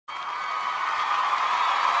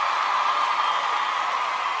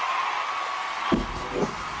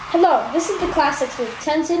Hello, this is the Classics with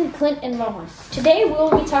Tenzin, Clint, and Rohan. Today we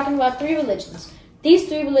will be talking about three religions. These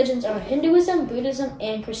three religions are Hinduism, Buddhism,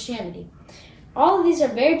 and Christianity. All of these are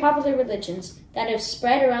very popular religions that have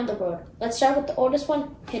spread around the world. Let's start with the oldest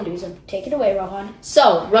one, Hinduism. Take it away, Rohan.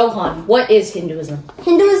 So, Rohan, what is Hinduism?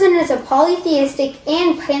 Hinduism is a polytheistic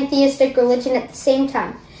and pantheistic religion at the same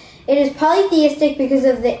time. It is polytheistic because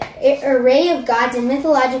of the array of gods and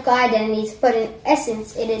mythological identities, but in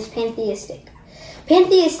essence, it is pantheistic.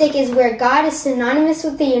 Pantheistic is where God is synonymous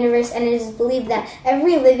with the universe, and it is believed that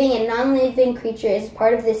every living and non-living creature is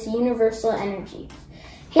part of this universal energy.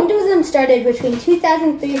 Hinduism started between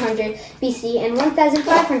 2300 BC and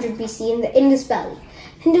 1500 BC in the Indus Valley.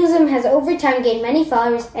 Hinduism has over time gained many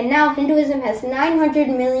followers, and now Hinduism has 900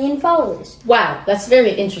 million followers. Wow, that's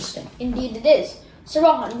very interesting. Indeed it is. So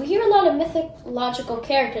Rohan, we hear a lot of mythological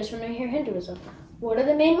characters when we hear Hinduism. What are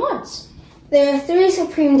the main ones? There are three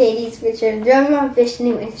supreme deities, which are Brahma,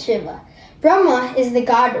 Vishnu, and Shiva. Brahma is the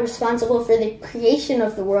god responsible for the creation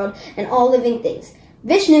of the world and all living things.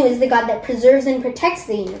 Vishnu is the god that preserves and protects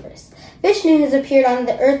the universe. Vishnu has appeared on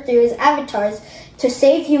the earth through his avatars to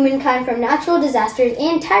save humankind from natural disasters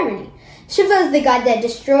and tyranny. Shiva is the god that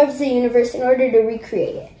destroys the universe in order to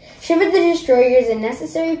recreate it. Shiva the Destroyer is a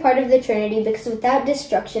necessary part of the Trinity because without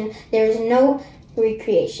destruction, there is no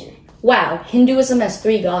recreation. Wow, Hinduism has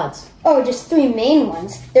three gods. Oh, just three main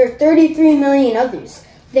ones. There are 33 million others.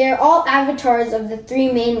 They are all avatars of the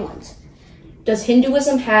three main ones. Does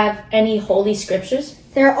Hinduism have any holy scriptures?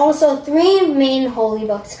 There are also three main holy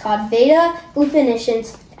books called Veda,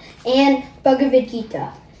 Upanishads, and Bhagavad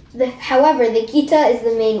Gita. However, the Gita is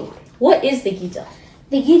the main one. What is the Gita?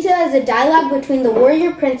 The Gita is a dialogue between the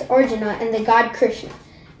warrior prince Arjuna and the god Krishna.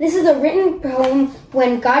 This is a written poem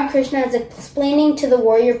when God Krishna is explaining to the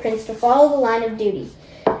warrior prince to follow the line of duty,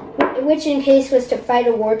 which in case was to fight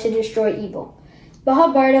a war to destroy evil.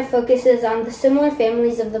 Mahabharata focuses on the similar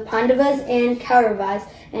families of the Pandavas and Kauravas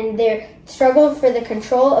and their struggle for the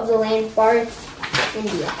control of the land far in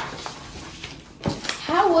India.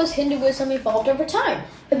 How was Hinduism evolved over time?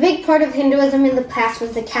 A big part of Hinduism in the past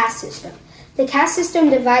was the caste system. The caste system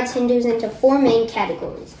divides Hindus into four main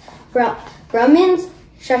categories: Brahmins,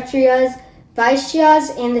 Kshatriyas,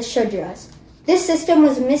 Vaishyas, and the Shudras. This system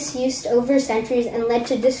was misused over centuries and led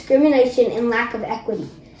to discrimination and lack of equity.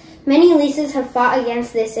 Many elites have fought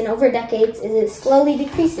against this, and over decades it is slowly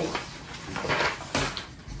decreasing.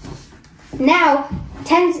 Now,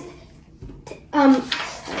 Tenzin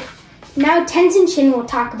Shin will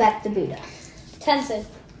talk about the Buddha. Tenzin,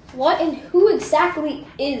 what and who exactly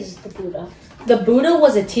is the Buddha? The Buddha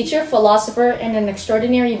was a teacher, philosopher, and an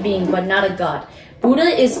extraordinary being, but not a god. Buddha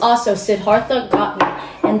is also Siddhartha Gautama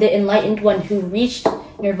and the enlightened one who reached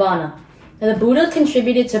nirvana. The Buddha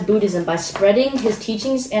contributed to Buddhism by spreading his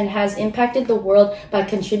teachings and has impacted the world by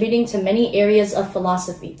contributing to many areas of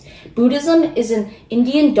philosophy. Buddhism is an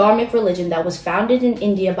Indian dharmic religion that was founded in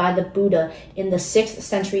India by the Buddha in the 6th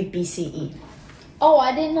century BCE. Oh,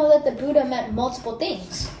 I didn't know that the Buddha meant multiple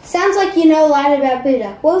things. Sounds like you know a lot about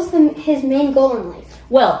Buddha. What was his main goal in life?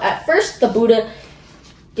 Well, at first the Buddha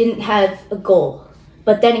didn't have a goal,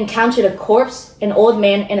 but then encountered a corpse, an old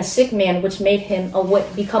man, and a sick man, which made him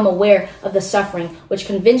become aware of the suffering, which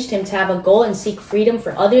convinced him to have a goal and seek freedom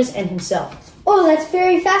for others and himself. Oh, that's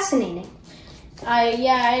very fascinating.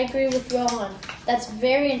 I agree with Rohan. That's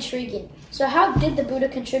very intriguing. So how did the Buddha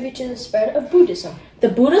contribute to the spread of Buddhism? The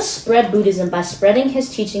Buddha spread Buddhism by spreading his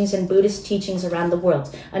teachings and Buddhist teachings around the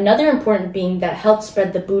world. Another important being that helped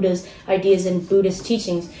spread the Buddha's ideas and Buddhist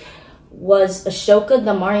teachings was Ashoka,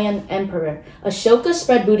 the Mauryan emperor. Ashoka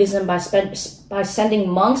spread Buddhism by sending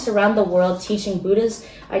monks around the world teaching Buddha's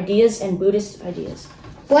ideas and Buddhist ideas.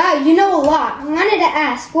 Wow, you know a lot. I wanted to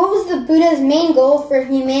ask, what was the Buddha's main goal for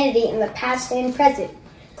humanity in the past and present?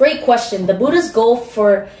 Great question. The Buddha's goal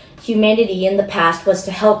for humanity in the past was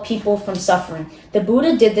to help people from suffering. The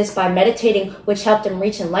Buddha did this by meditating, which helped him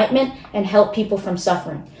reach enlightenment and help people from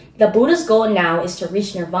suffering. The Buddha's goal now is to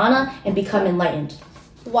reach nirvana and become enlightened.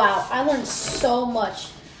 Wow, I learned so much.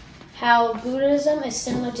 How Buddhism is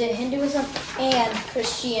similar to Hinduism and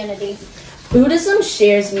Christianity. Buddhism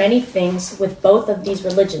shares many things with both of these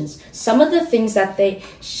religions. Some of the things that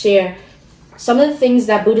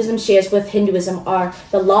Buddhism shares with Hinduism are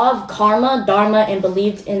the law of karma, dharma, and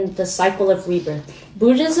believed in the cycle of rebirth.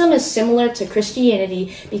 Buddhism is similar to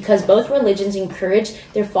Christianity because both religions encourage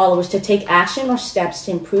their followers to take action or steps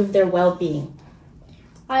to improve their well-being.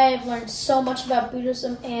 I have learned so much about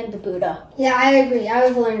Buddhism and the Buddha. Yeah, I agree.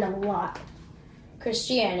 I've learned a lot.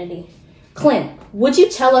 Christianity. Clint, would you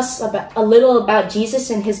tell us a little about Jesus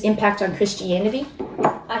and his impact on Christianity?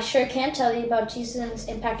 I sure can tell you about Jesus'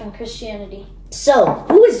 impact on Christianity. So,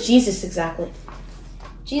 who is Jesus exactly?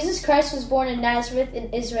 Jesus Christ was born in Nazareth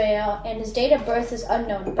in Israel, and his date of birth is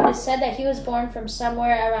unknown, but it's said that he was born from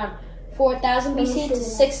somewhere around 4000 BC to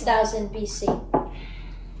 6000 BC.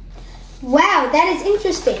 Wow, that is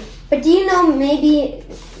interesting. But do you know maybe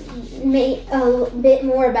a bit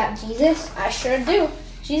more about Jesus? I sure do.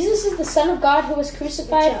 Jesus is the Son of God who was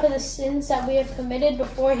crucified for the sins that we have committed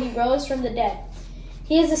before he rose from the dead.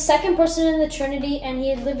 He is the second person in the Trinity, and he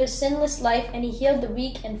had lived a sinless life, and he healed the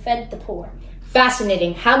weak and fed the poor.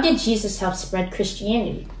 Fascinating. How did Jesus help spread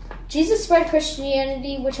Christianity? Jesus spread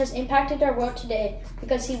Christianity, which has impacted our world today,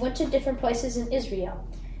 because he went to different places in Israel.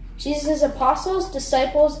 Jesus' apostles,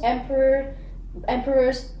 disciples,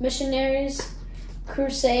 emperors, missionaries,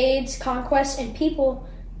 crusades, conquests, and people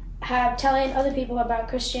telling other people about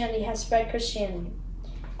Christianity has spread Christianity.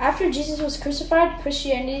 After Jesus was crucified,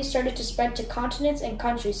 Christianity started to spread to continents and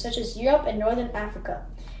countries such as Europe and Northern Africa.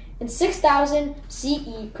 In 6000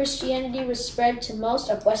 CE, Christianity was spread to most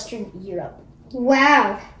of Western Europe.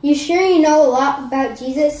 Wow, you sure you know a lot about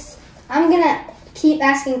Jesus? I'm gonna keep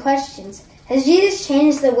asking questions. Has Jesus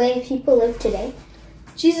changed the way people live today?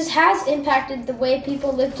 Jesus has impacted the way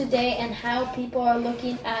people live today and how people are looked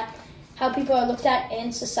at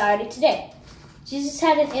in society today. Jesus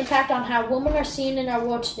had an impact on how women are seen in our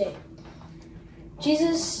world today.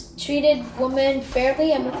 Jesus treated women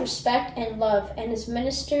fairly and with respect and love, and his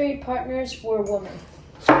ministry partners were women.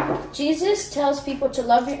 Jesus tells people to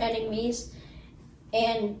love your enemies,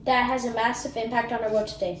 and that has a massive impact on our world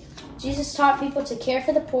today. Jesus taught people to care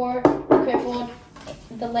for the poor, the crippled,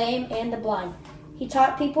 the lame, and the blind. He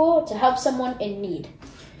taught people to help someone in need.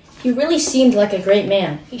 He really seemed like a great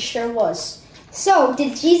man. He sure was. So,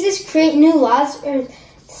 did Jesus create new laws or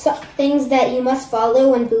things that you must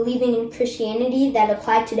follow when believing in Christianity that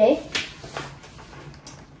apply today?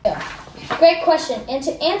 Yeah. Great question. And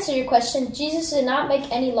to answer your question, Jesus did not make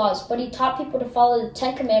any laws, but he taught people to follow the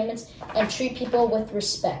 10 Commandments and treat people with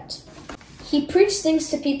respect. He preached things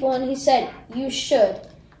to people and he said, you should,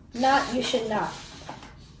 not you should not.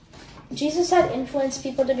 Jesus had influenced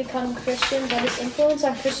people to become Christian, but his influence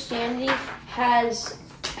on Christianity has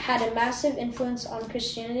had a massive influence on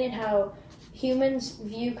Christianity and how humans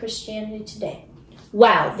view Christianity today.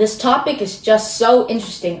 Wow, this topic is just so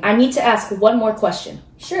interesting. I need to ask one more question.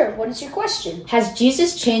 Sure, what is your question? Has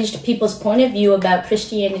Jesus changed people's point of view about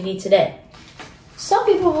Christianity today? Some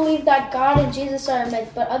people believe that God and Jesus are a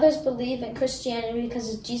myth, but others believe in Christianity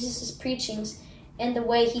because of Jesus' preachings and the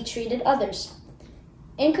way he treated others.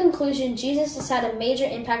 In conclusion, Jesus has had a major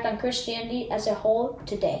impact on Christianity as a whole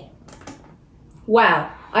today.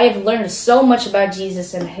 Wow, I have learned so much about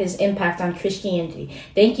Jesus and his impact on Christianity.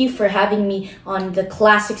 Thank you for having me on the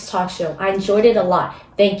Classics Talk Show. I enjoyed it a lot.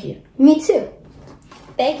 Thank you. Me too.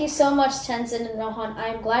 Thank you so much, Tenzin and Rohan. I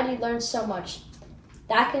am glad you learned so much.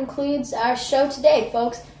 That concludes our show today,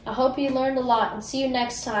 folks. I hope you learned a lot, and see you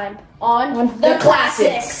next time on The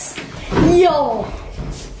Classics. Yo!